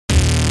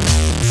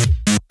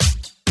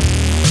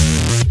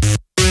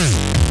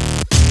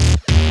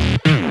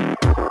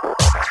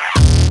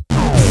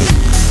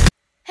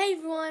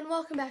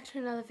back to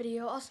another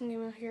video. Awesome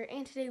Gamer here,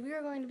 and today we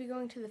are going to be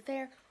going to the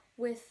fair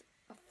with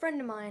a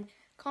friend of mine.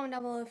 Comment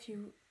down below if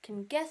you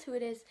can guess who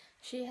it is.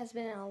 She has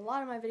been in a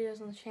lot of my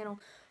videos on the channel.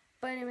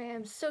 But anyway,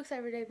 I'm so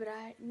excited today, but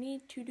I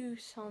need to do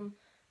some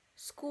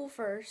school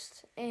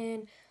first.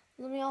 And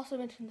let me also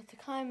mention that the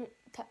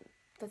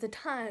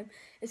time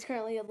is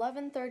currently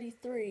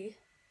 11:33.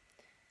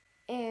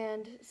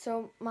 And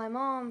so my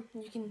mom,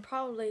 you can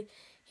probably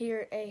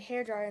hear a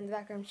hairdryer in the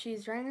background.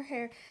 She's drying her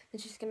hair,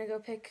 then she's going to go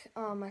pick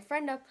my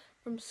friend up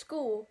from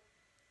school,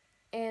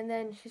 and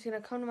then she's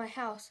going to come to my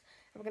house,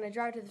 and we're going to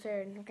drive to the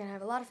fair, and we're going to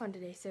have a lot of fun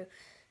today. So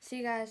see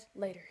you guys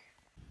later.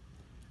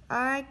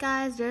 Alright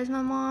guys, there's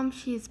my mom.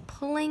 She's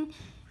pulling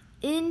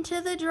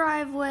into the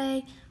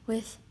driveway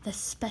with the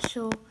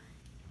special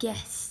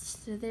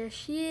guest. So there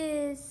she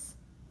is.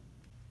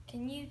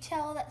 Can you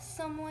tell that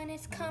someone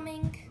is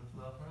coming?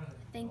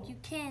 I think you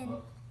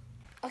can.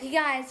 Okay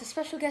guys, the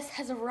special guest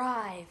has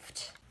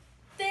arrived.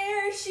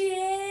 There she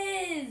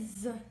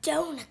is!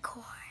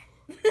 Donicorn.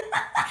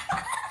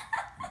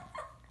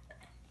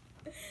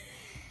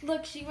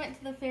 Look, she went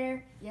to the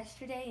fair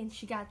yesterday and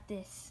she got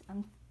this.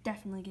 I'm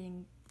definitely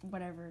getting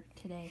whatever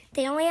today.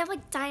 They only have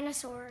like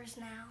dinosaurs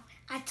now.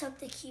 I took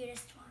the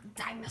cutest one.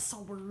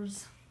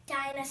 Dinosaurs.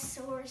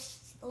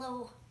 Dinosaurs,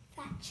 little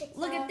fat chick.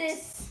 Look at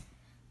this.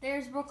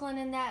 There's Brooklyn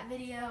in that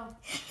video.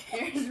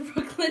 There's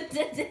Brooklyn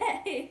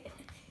today.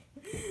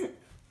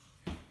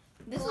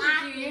 This was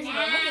a few years ago.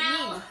 Look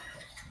at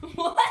me.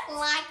 What?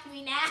 Like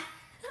me now.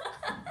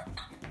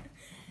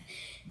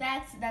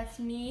 That's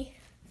me.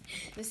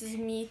 This is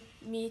me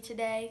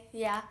today.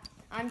 Yeah.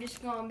 I'm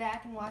just going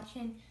back and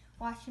watching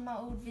my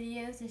old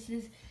videos. This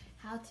is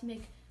how to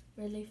make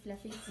really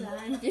fluffy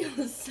slime.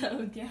 Feels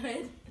so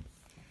good.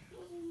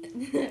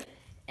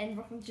 And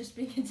Brooklyn's just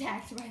being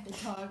attacked by the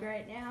dog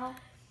right now.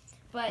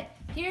 But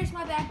here's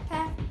my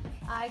backpack.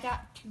 I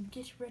got to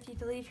get ready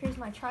to leave. Here's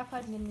my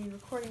tripod. I'm going to be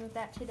recording with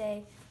that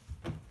today.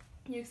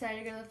 You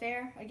excited to go to the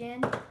fair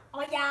again?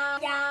 Oh yeah,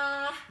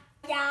 yeah,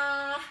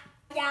 yeah,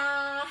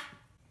 yeah.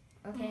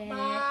 Okay.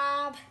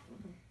 Bob.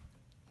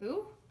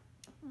 Who?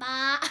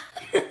 Bob.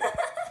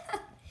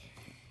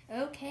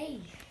 Okay.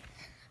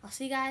 I'll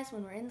see you guys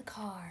when we're in the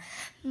car.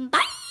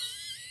 Bye.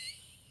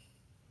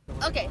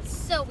 Okay,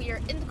 so we are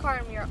in the car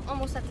and we are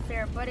almost at the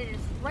fair, but it is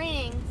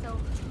raining, so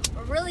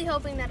we're really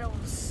hoping that it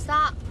will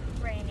stop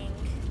raining.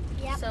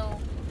 Yep. So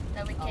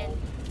that we can,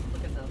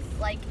 Look at this.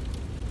 like,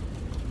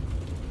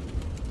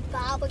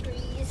 Bob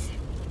agrees.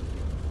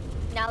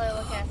 now they're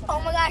looking at something.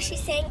 Oh my gosh, he's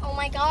saying, oh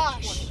my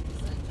gosh. 20% chance.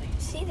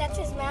 See, that's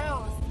his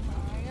mouth. Oh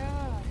my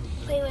gosh.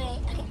 Wait, wait.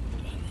 Okay.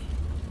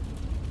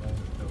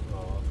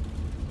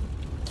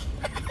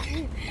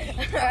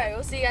 Alright,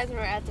 we'll see you guys when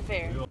we're at the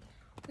fair.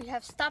 We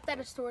have stopped at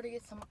a store to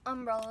get some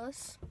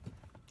umbrellas.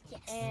 Yes.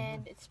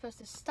 And it's supposed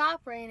to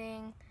stop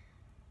raining.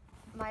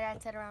 My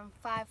dad said around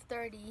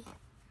 5:30.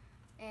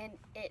 And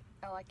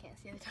oh, I can't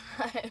see the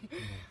time.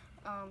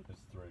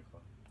 It's 3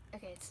 o'clock.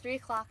 Okay, it's 3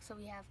 o'clock, so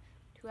we have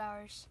 2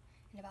 hours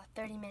and about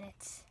 30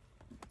 minutes.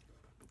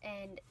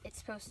 And it's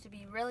supposed to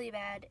be really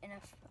bad in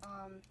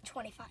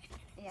 25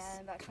 minutes. yeah,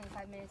 in about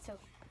 25 minutes. So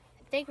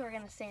I think we're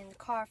gonna stay in the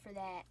car for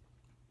that,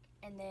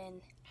 and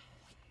then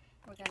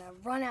we're gonna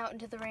run out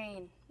into the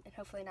rain and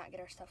hopefully not get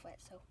our stuff wet.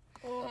 So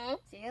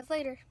see you guys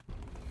later.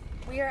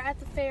 We are at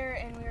the fair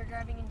and we are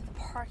driving into the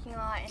parking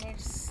lot, and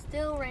it's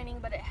still raining,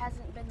 but it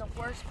hasn't been the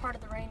worst part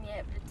of the rain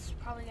yet. But it's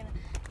probably gonna.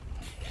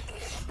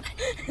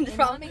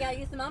 Mommy got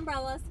you some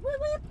umbrellas. Whoop,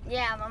 whoop.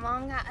 Yeah, my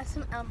mom got us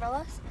some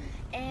umbrellas,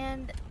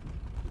 and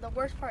the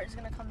worst part is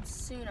gonna come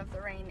soon of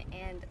the rain,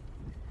 and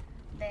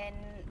then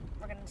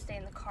we're gonna stay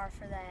in the car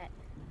for that.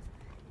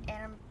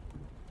 And I'm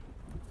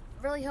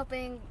really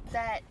hoping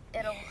that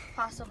it'll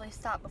possibly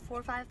stop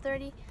before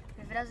 5:30.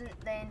 If it doesn't,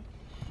 then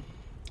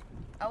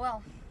oh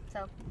well.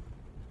 So,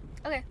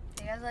 okay,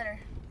 see you guys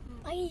later.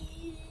 Bye.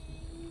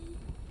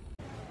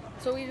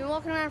 So we've been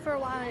walking around for a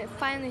while, and it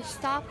finally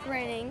stopped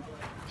raining,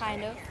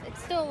 kind of.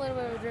 It's still a little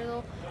bit of a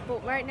drizzle,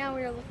 but right now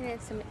we are looking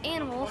at some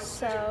animals.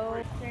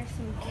 So there's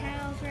some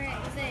cows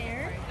right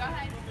there,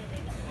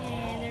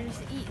 and they're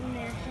just eating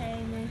their hay.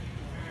 And then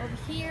over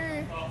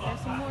here,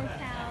 there's some more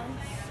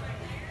cows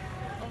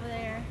over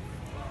there,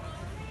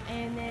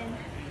 and then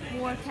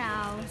more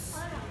cows,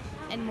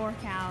 and more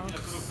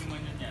cows.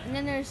 And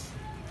then there's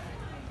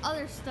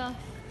other stuff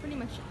pretty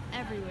much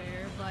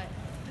everywhere, but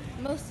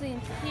mostly in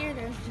here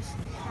there's just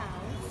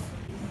cows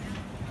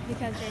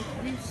because they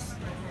produce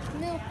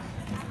milk.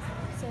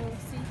 So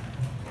see,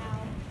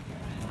 cow.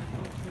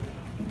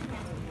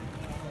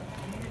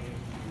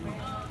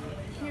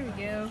 Here we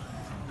go.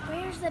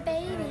 Where's the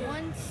baby?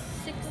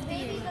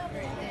 168 right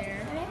there.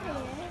 There he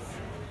is.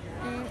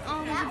 And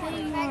oh, there's a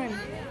baby one.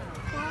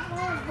 That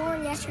one was born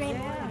yesterday.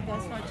 Yeah,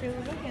 that's what you were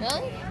looking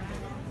Really?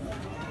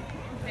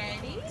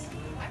 Ready?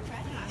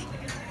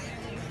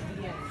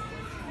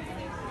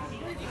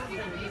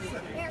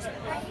 Here's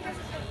right here's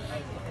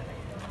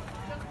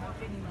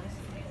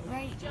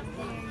right there.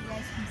 You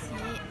guys can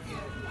see it.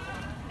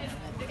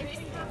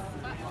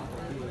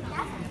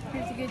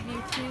 Here's a good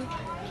view too.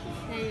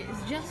 It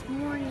was just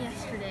born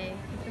yesterday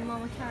with the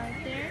mama cow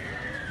right there.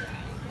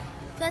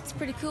 That's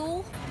pretty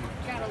cool.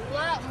 Got a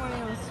lot more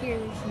animals here.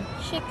 There's some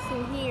chicks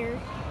in here.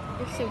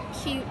 They're so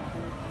cute.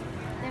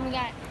 Then we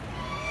got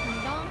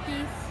some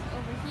donkeys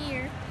over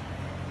here.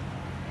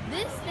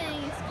 This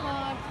thing is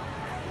called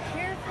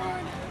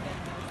Hereford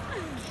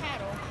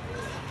cattle.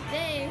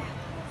 They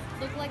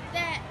look like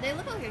that. They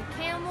look like a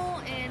camel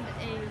and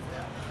a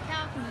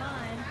cow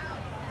combined.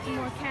 Some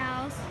more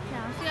cows.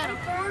 Now, we got a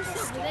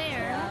horse over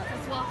there.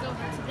 Let's walk over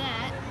to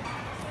that.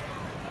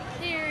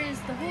 Here is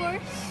the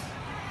horse.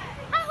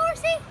 Hi,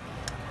 horsey.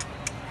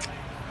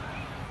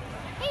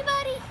 Hey,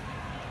 buddy.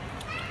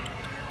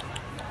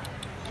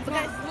 But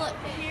guys, look.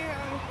 Here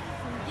are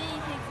some guinea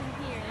pigs in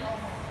here.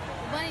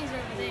 The bunnies are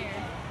over there.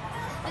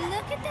 And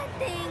look at that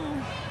thing.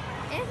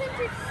 Isn't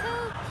it so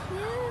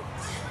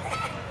cute?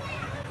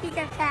 He's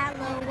a fat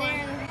Over little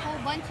there, one. there's a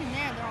whole bunch in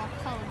there. They're all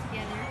colored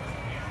together.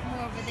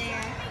 More over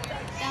there.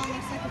 That one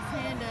looks like a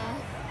panda.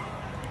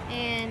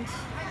 And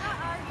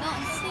I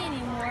don't see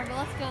anymore, but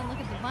let's go and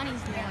look at the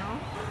bunnies now.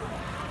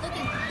 Look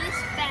at this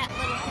fat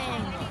little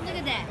thing. Look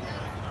at that.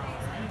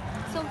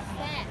 So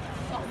fat.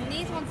 And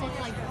these ones look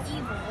like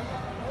evil.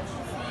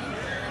 See?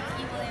 Like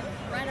evil, they have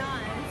red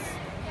eyes.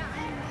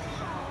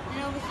 And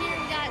over here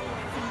we got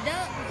some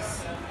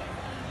ducks,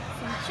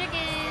 some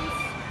chickens,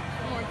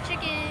 more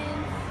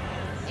chickens,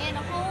 and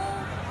a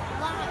whole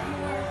lot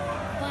more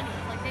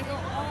bunnies. Like they go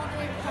all the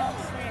way across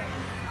there.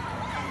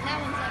 That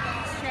one's like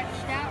all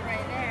stretched out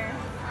right there.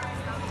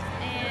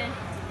 And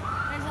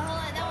there's a whole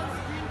lot, that one's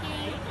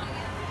drinking.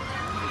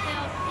 Look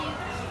how cute.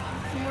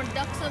 Some more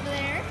ducks over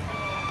there.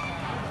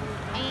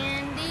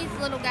 And these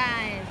little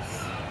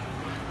guys.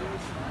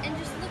 And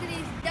just look at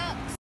these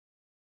ducks.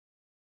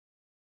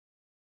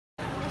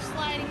 They're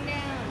sliding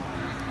down.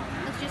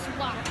 Let's just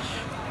watch.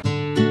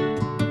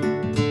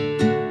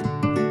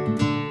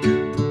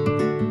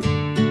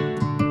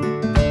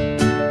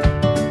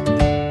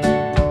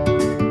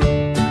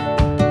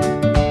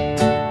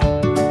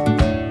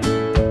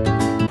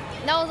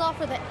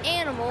 For the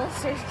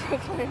animals, there's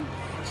Brooklyn.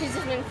 She's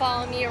just been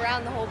following me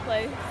around the whole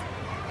place.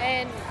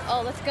 And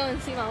oh, let's go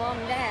and see my mom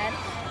and dad.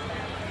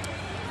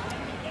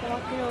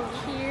 Walking over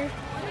here.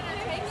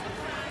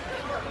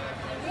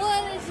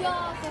 What is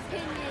y'all's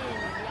opinion?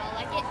 Y'all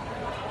like it?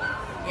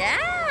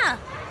 Yeah.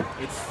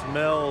 It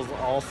smells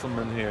awesome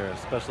in here,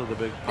 especially the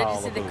big Did pile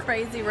you see of the food.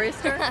 crazy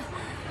rooster?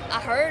 I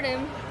heard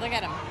him. Look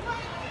at him.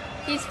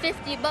 He's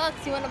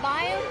 $50. You want to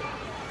buy him?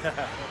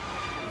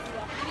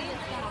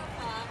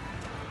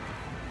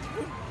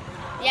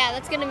 Yeah,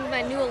 that's gonna be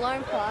my new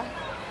alarm clock.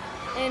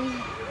 And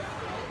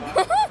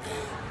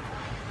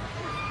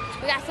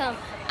we got some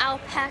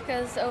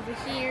alpacas over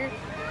here.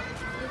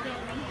 Look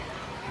at them.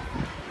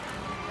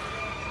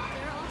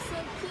 They're all so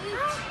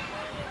cute.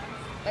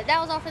 But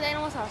that was all for the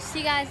animals. I'll see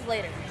you guys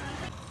later.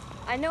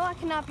 I know I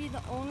cannot be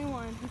the only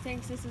one who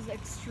thinks this is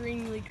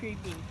extremely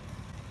creepy.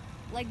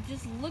 Like,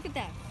 just look at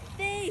that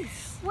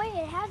face. Wait,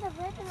 it has a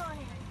ribbon on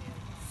it.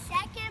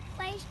 Second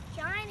place,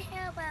 giant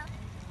hillbilly.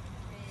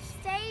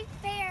 State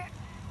Fair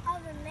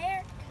of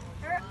America,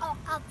 or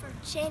of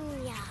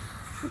Virginia.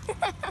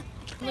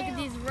 Look at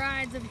these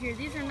rides over here.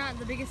 These are not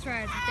the biggest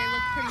rides, but they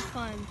look pretty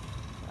fun.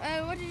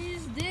 What did you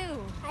just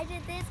do? I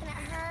did this and it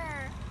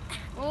hurt.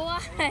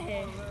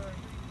 Why?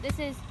 This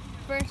is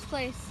first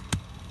place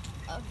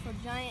for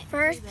giant.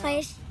 First hay bale.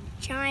 place,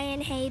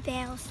 giant hay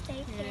bale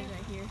state Here it fair. is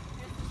right here.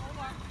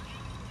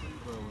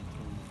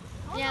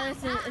 Yeah,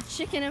 there's a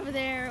chicken over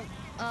there,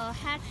 a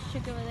hatched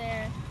chick over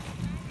there,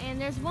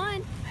 and there's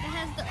one that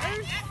has the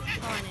earth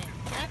on it.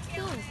 That's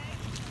cool.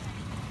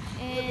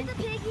 And Look at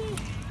the piggy.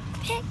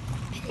 Pig,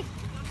 pig,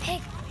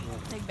 pig.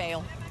 Big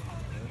bale.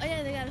 oh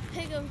yeah, they got a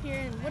pig over here.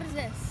 And what is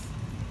this?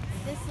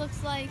 This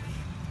looks like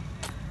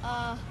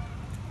I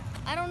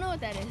don't know what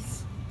that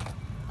is.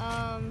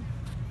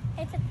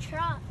 It's a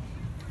truck.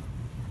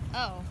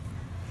 Oh.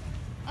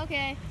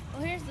 Okay.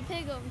 Well, here's the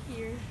pig over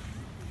here.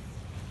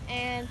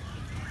 And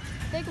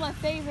I think my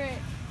favorite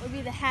would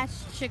be the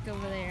hatched chick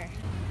over there.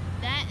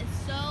 That is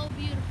so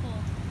beautiful.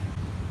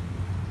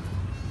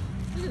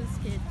 Look at this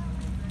kid.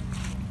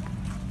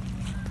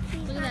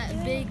 Look at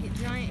that big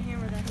giant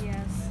hammer that he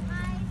has.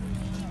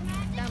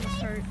 That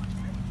must hurt.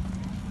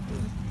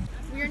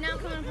 We are now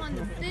coming upon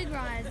the big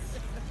rides,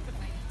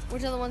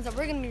 which are the ones that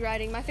we're going to be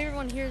riding. My favorite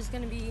one here is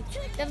going to be,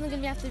 definitely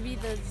going to have to be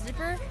the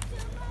zipper,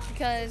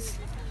 because,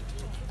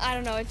 I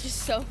don't know, it's just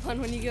so fun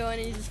when you go in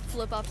and you just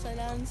flip upside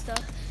down and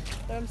stuff.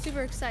 But I'm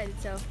super excited,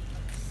 so.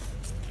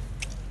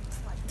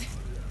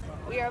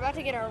 We are about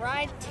to get our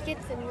ride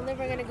tickets, and then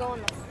we're going to go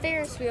on the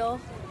Ferris wheel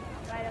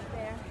right up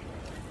there.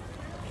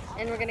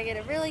 And we're going to get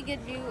a really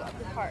good view of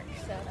the park.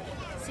 So,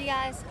 see you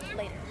guys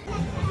later.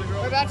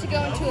 We're about to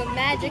go into a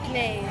magic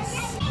maze.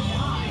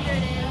 Here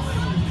it is.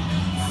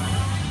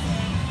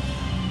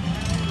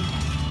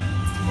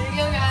 Here we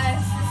go,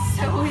 guys. This is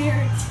so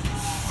weird.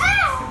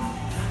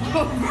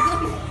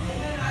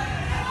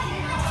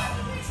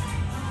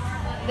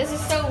 This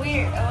is so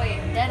weird. Oh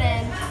wait, dead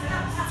end.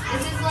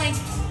 This is like,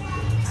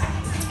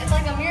 it's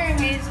like a mirror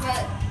maze,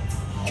 but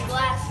a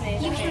glass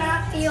maze. You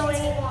cannot feel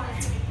anymore.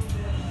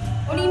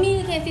 What do you mean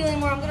you can't feel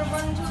anymore? I'm gonna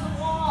run into the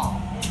wall.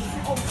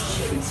 Oh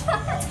shoot.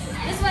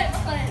 This way,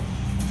 look on it.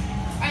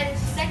 Alright, this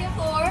is the second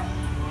floor.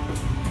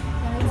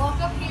 Then we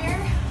walk up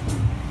here.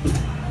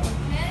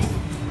 Okay.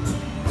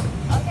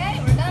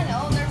 Okay, we're done.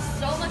 Oh, there's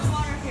so much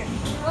water here.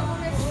 Look,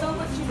 there's so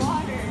much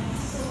water.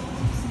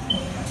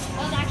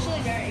 Oh, it's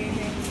actually dirt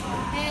here.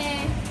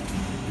 Hey.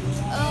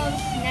 Oh,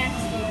 this is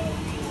nasty.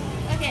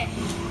 Okay.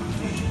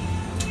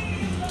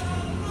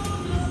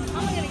 How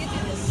am I gonna get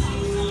through this?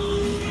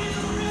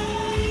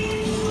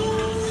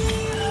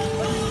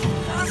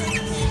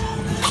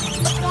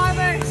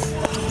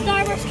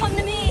 Starburst, come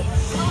to me!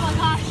 Oh my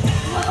gosh.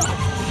 Whoa.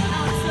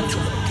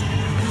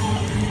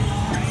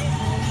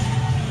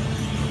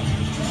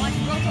 Watch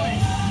Brooklyn.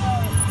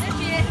 There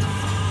she is.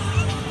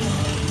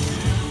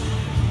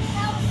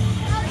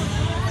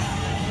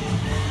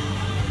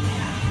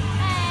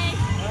 Hey.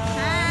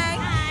 Hi.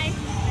 Hi.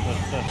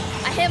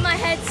 I hit my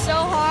head so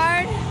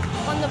hard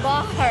on the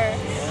bar.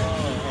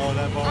 Oh,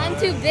 that bar. I'm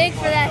too big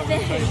for that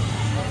thing.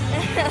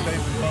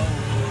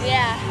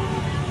 Yeah.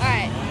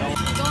 Alright.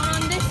 Going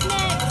on this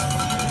next.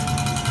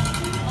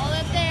 All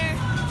up there.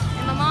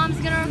 And my mom's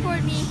gonna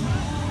record me.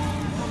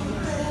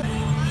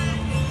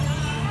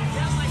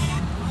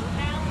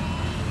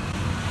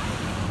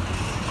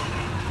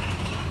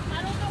 I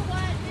don't know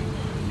why I did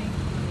this.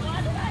 Why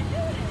did I do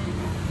it?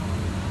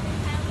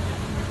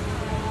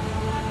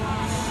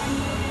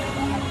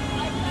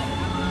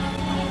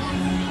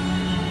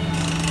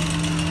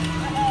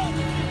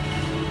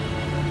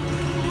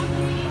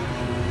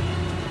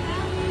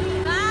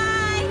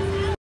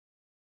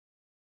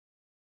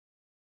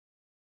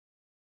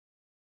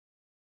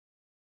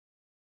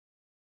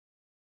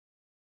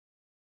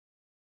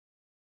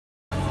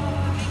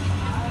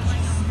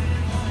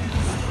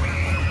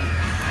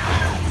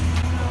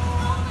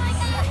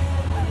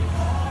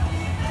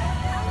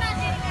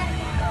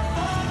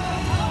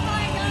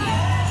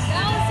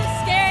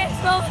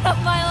 Of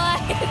my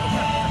life.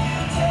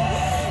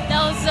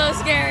 That was so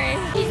scary.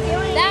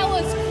 That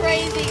was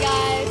crazy,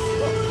 guys.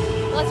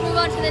 Let's move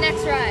on to the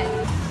next ride.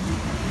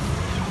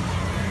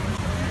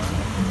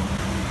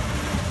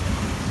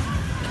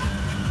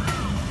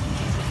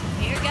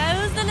 Here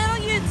goes the little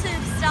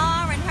YouTube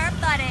star and her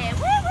buddy.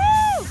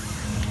 Woo-hoo!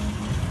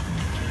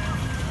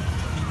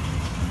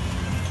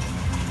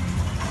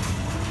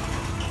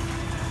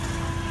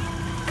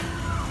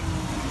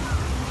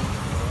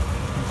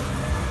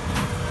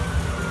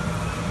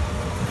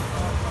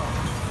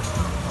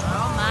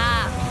 Oh my.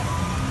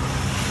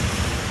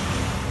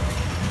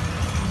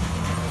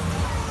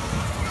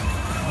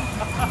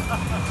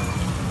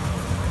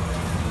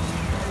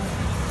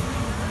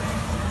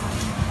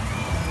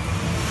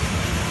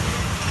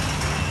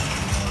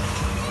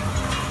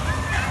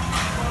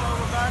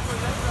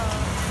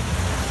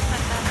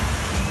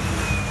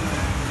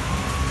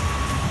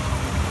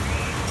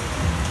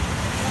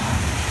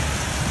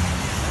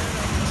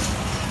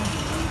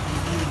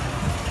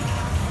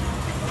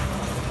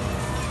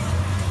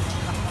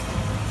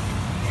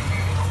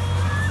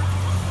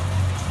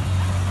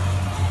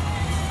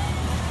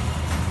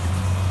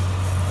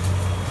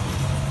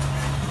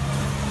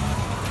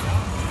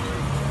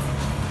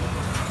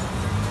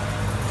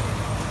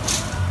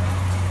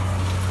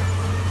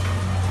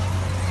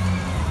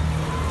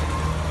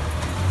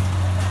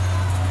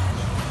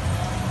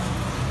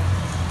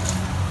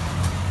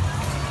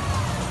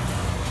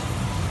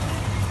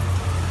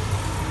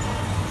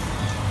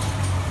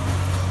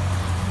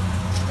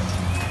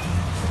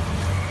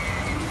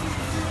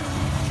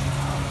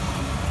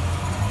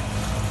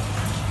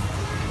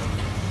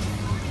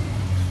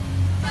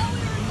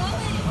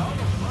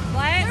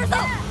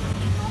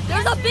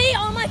 There's a bee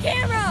on my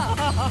camera!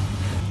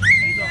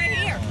 He's right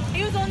here.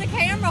 He was on the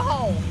camera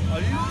hole. Are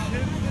you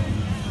kidding me?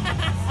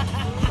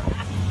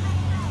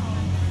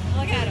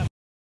 Look at him.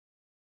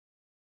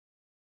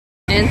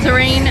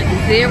 Entering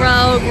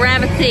zero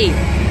gravity.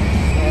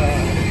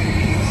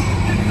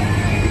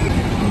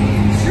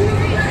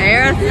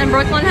 Eris and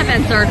Brooklyn have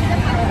entered.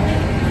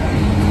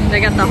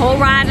 They got the whole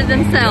ride to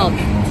themselves.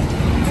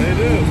 They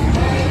do.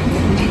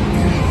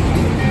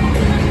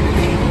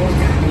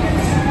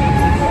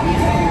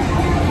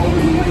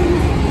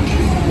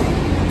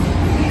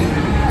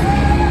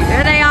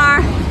 Here they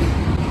are.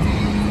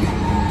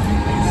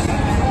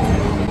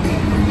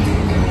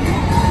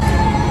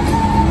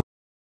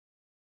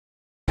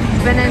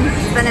 Spinning,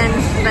 spinning,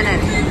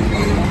 spinning.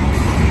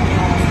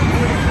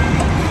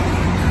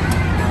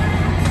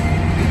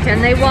 Can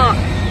they walk?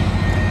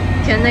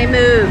 Can they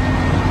move?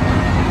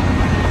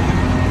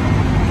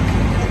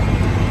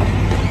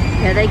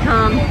 Here they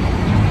come.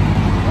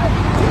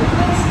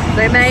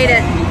 They made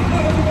it.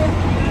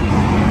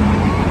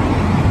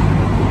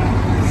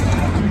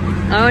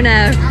 Oh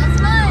no.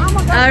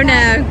 Oh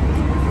no.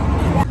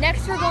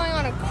 Next we're going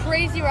on a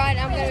crazy ride.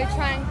 I'm going to be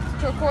trying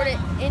to record it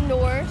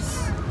indoors.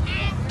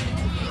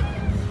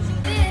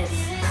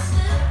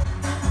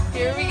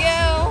 Here we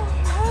go.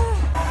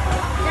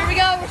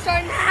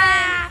 starting to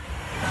spin.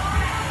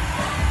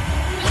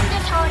 You can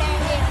just hold it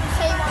and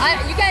say one.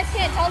 You guys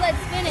can't tell that it's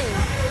spinning.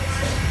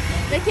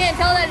 They can't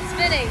tell that it's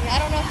spinning. I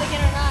don't know if they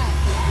can or not.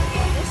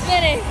 It's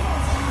spinning.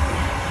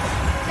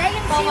 They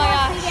can Oh see my once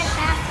gosh. we get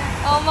faster.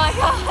 Oh my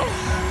gosh.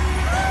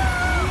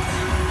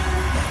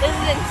 This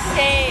is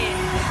insane.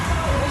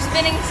 We're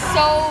spinning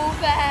so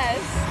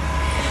fast.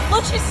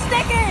 Look, she's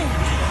sticking.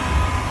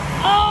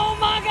 Oh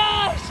my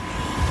gosh.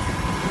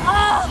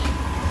 Oh,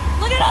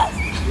 look at us.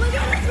 Look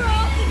at us. We're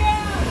off the ground.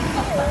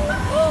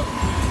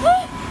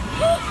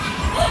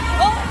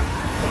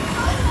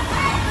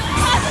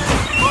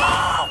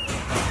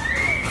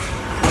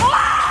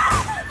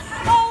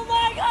 Oh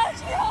my gosh.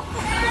 We're off the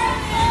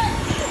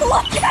ground.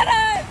 Look at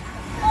us.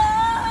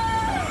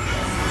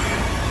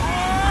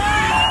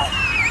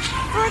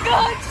 We're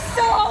going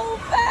so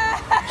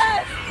fast!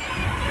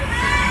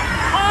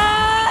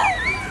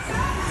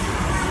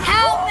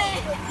 Help me!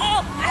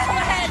 Oh, my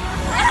head!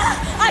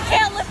 I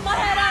can't lift my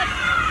head up!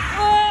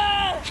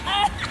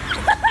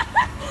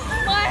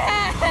 My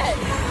head!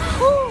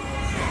 Woo.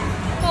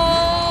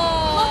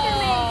 Oh. Look at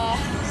me!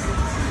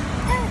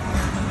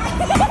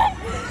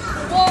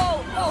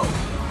 Whoa! Oh.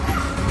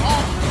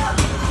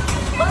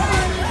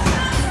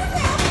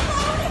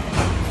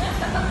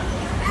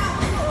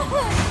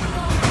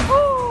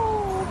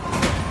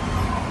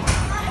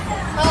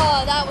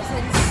 Oh, that was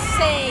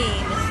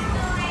insane.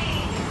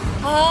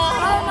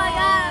 Oh my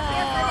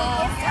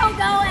god, it's still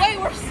going. Wait,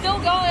 we're still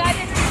going. I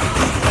didn't.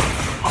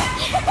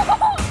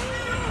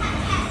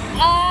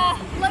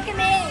 Look at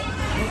me.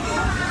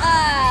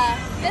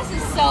 This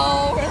is so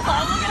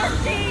relaxing. Look at our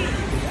feet.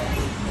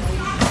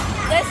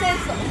 This is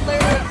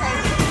literally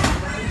crazy.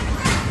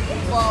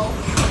 Whoa.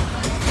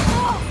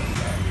 Oh,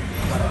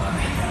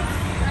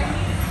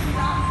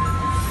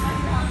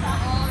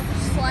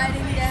 just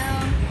sliding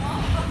down.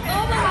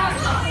 Oh my gosh.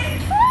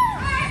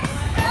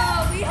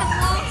 Oh, we have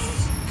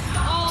lost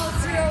all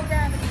zero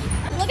gravity.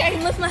 Look, I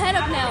can lift my head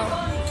up now.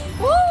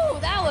 Woo,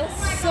 that was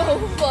so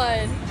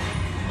fun.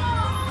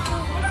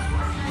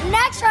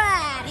 Next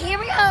ride, here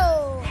we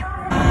go.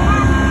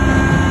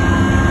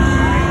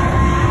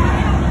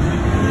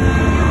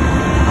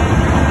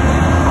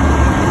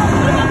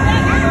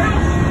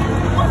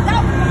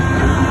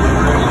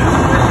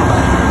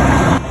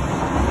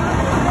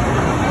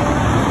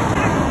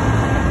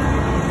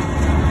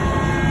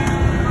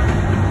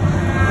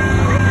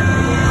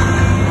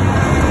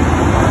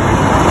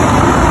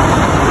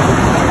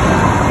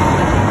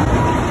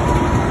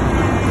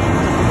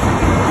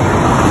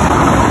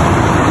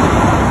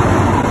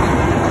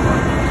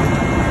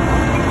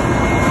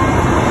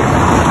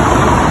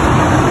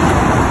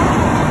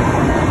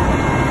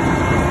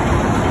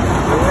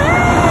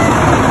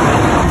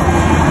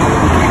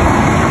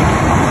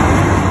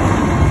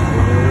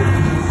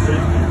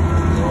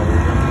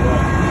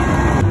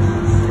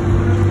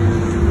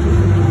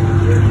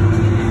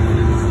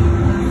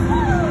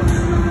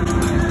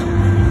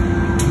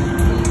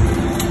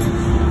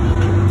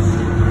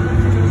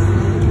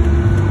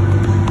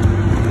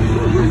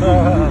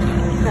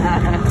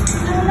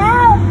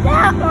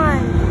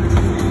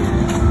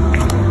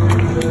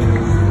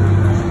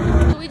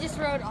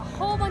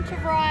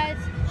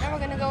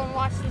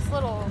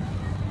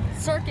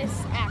 circus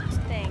act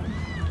thing.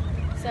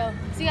 So,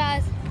 see you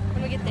guys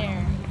when we get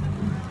there.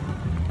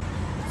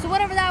 So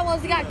whatever that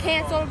was, it got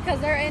canceled because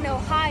they're in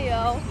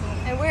Ohio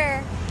and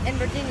we're in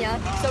Virginia,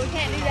 so we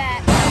can't do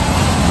that.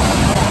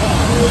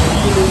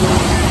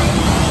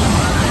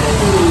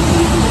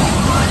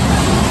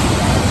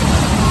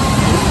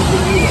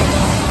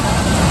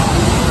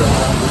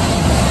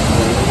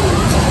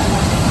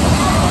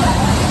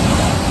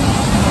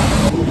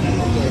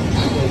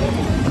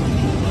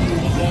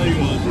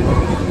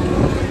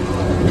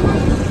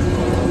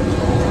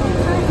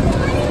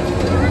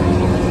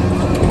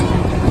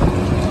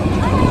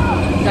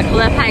 The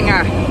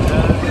cliffhanger.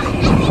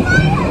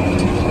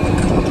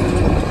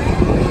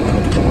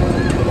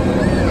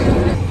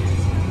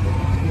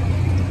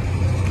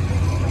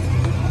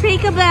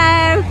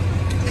 Peekaboo.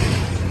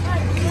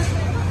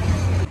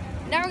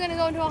 Now we're gonna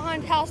go into a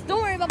haunted house.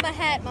 Don't worry about my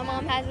hat. My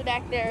mom has it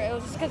back there. It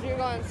was just because we were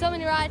going on so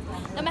many rides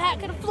that my hat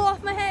could have flew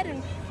off my head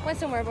and went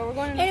somewhere. But we're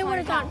going into a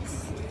haunted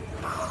house.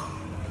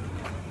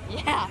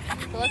 Yeah.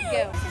 So let's go.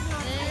 There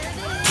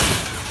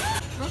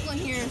it is. Brooklyn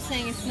here is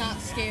saying it's not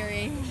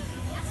scary.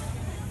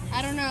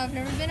 I don't know. I've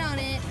never been on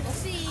it. We'll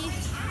see.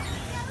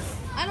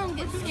 I don't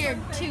get scared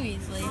too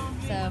easily.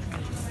 So.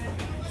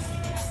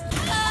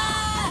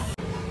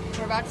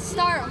 We're about to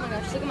start. Oh my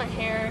gosh, look at my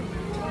hair.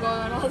 I'm going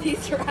on all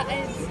these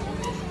rides.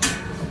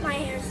 My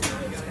hair's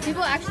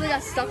People actually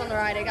got stuck on the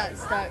ride. I got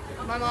stuck.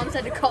 My mom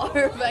said to call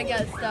her, but I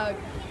got stuck.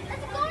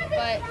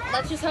 But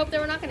let's just hope that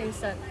we're not going to be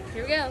stuck.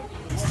 Here we go. Here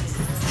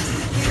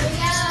we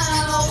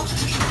go.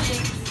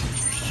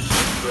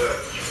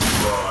 Let's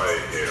try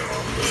him.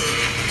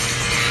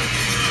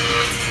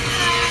 Let's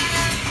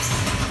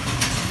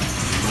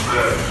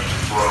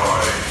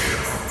try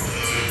him.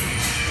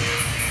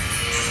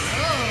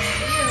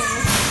 Oh, ew.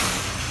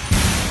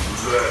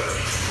 Let's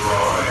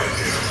try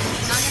him.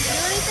 Not going to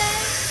do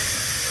anything?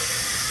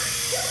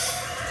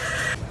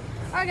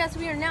 Alright guys,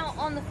 we are now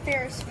on the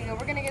Ferris wheel.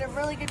 We're gonna get a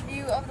really good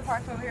view of the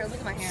park from over here. Look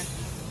at my hair.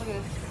 Look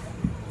at this.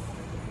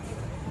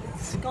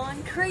 It's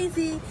gone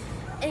crazy.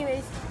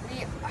 Anyways,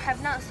 we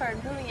have not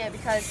started moving yet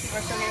because people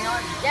are still getting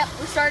on. Yep,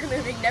 we started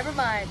moving, never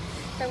mind.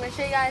 So I'm gonna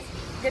show you guys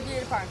a good view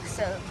of the park.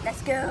 So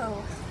let's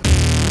go.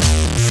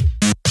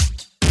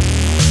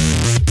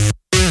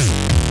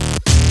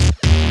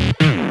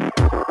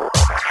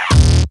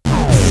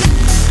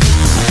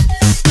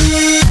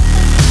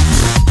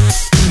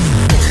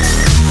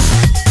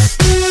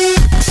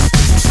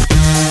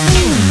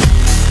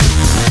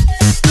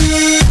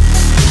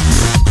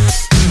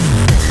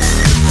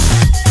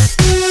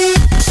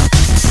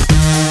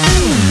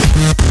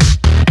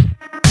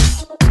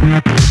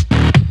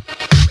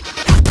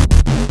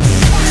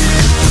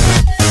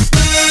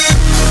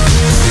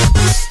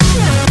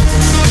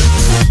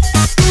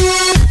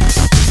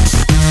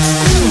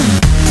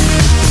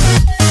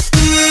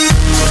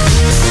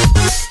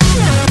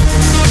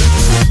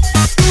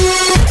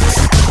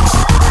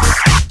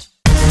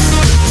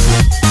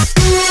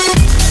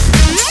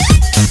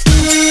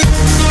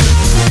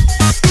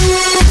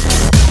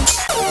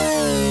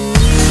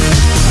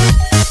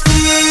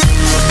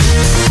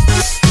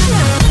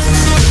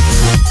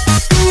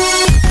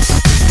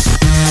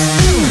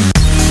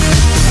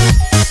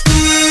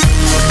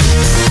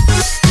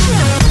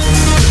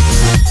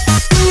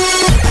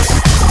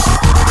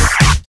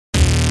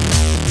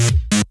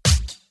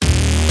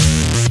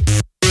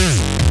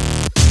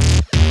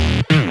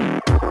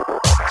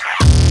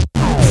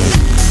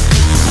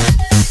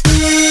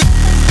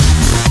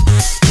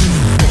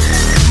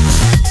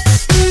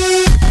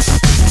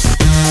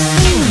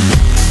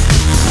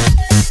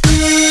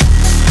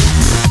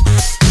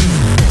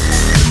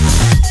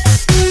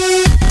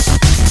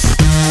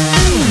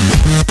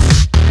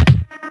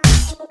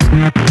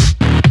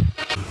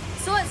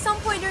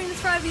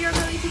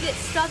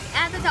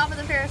 At the top of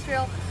the Ferris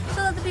wheel so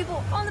that the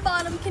people on the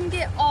bottom can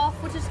get off,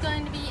 which is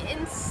going to be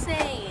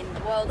insane.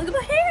 Whoa, look at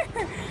my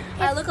hair!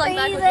 I look like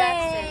Michael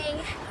Jackson.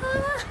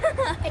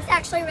 It's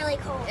actually really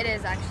cold. It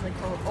is actually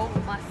cold. Oh,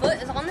 my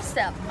foot is on the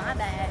step. My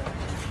bad.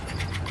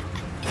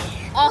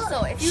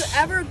 Also, if you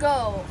ever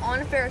go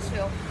on a Ferris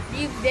wheel,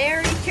 be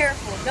very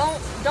careful.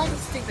 Don't be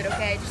stupid,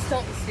 okay? Just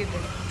don't be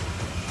stupid.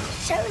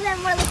 Show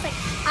them what it looks like.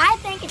 I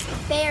think it's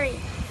very,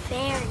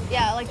 very.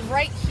 Yeah, like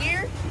right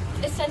here,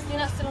 it says do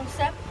not sit on the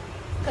step.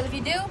 Because if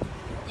you do,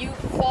 you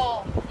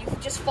fall. You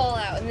just fall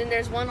out. And then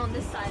there's one on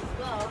this side as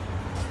well.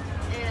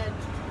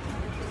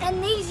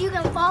 And these you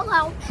can fall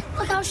out.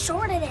 Look how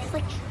short it is.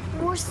 Like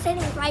we're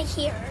sitting right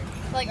here.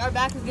 Like our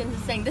back is getting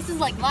this thing. This is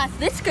like glass.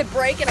 This could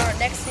break and our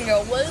necks can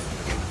go whoop.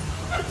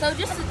 So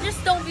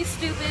just don't be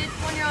stupid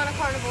when you're on a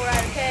carnival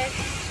ride, okay?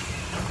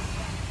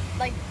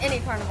 Like any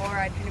carnival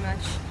ride, pretty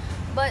much.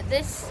 But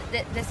this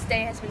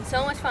day has been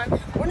so much fun.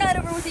 We're not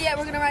over with it yet.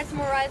 We're gonna ride some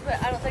more rides,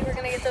 but I don't think we're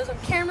gonna get those on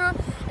camera.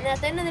 And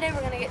at the end of the day, we're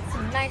gonna get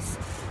some nice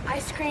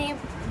ice cream.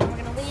 And we're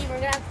gonna leave.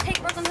 We're gonna have to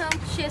take Brooklyn home.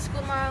 She has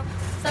school tomorrow.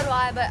 So do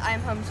I, but I'm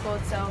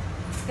homeschooled, so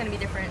it's gonna be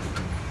different.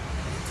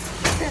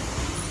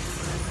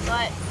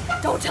 But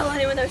don't tell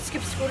anyone that we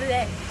skipped school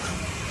today.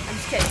 I'm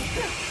just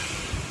kidding.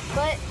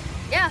 But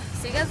yeah,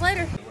 see you guys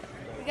later.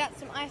 We got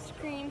some ice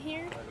cream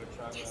here.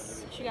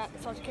 Yes. She got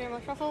salted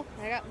caramel truffle.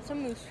 And I got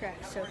some moose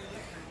tracks. So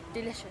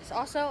delicious.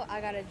 Also,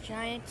 I got a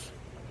giant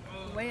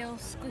whale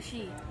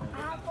squishy.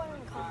 I have one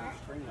in the car.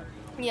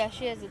 Yeah,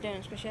 she has a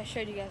donut squishy. I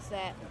showed you guys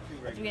that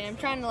at the beginning. I'm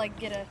trying to like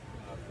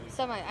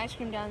set my ice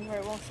cream down where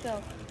it won't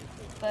spill.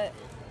 But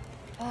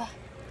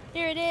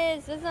here it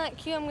is. Isn't that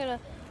cute? I'm gonna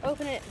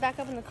open it back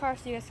up in the car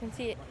so you guys can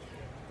see it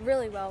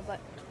really well.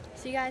 But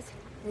see you guys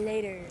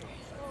later.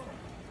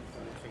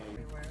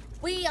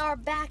 We are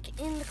back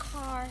in the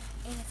car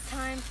and it's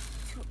time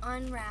to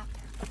unwrap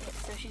it.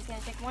 So she's gonna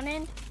take one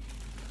end,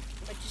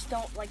 but just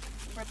don't like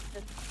rip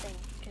the thing.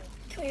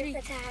 Clear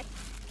the tag.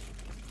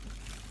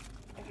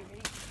 Okay,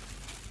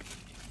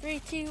 ready?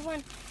 3, 2,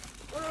 1.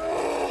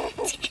 Oh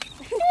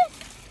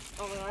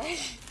my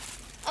gosh.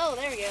 Oh,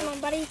 there we go. Come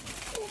on, buddy.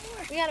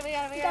 We got it.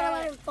 You gotta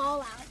let him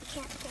fall out. You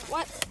can't do it.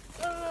 What?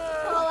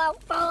 Fall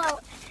out, fall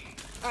out.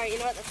 Alright, you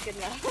know what? That's good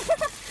enough.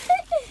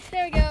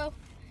 There we go.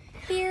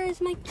 Here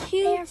is my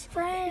cute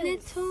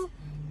little.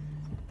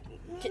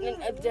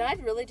 Did I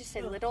really just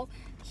say little?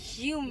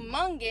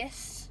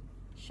 Humongous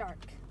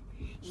shark.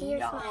 Here's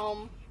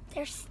Yum.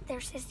 They're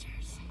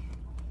sisters.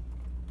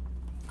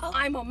 Oh.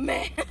 I'm a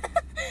man.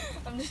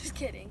 I'm just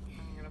kidding.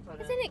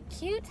 Isn't it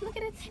cute? Look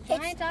at its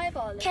giant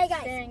eyeball. Okay,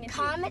 guys, staring at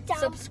comment you. down.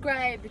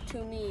 Subscribe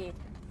to me,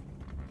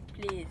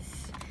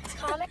 please.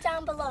 Comment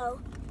down below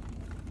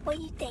what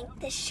you think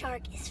this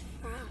shark is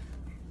from.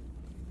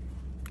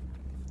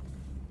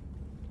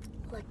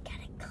 Look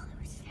at it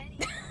close.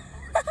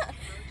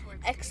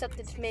 Except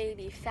it's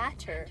maybe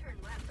fatter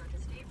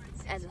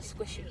as a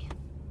squishy.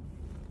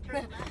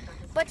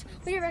 But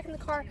we are back in the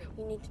car.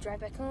 We need to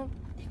drive back home.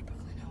 Take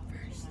Brooklyn home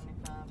first.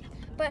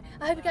 But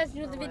I hope you guys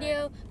enjoyed the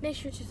video. Make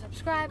sure to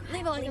subscribe,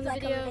 leave a like on the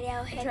video,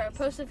 and turn on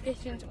post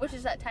notifications, which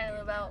is that tiny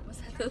little bell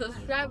beside the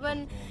subscribe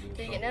button,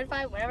 so you get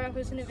notified whenever I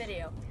post a new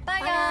video. Bye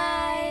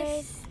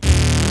guys!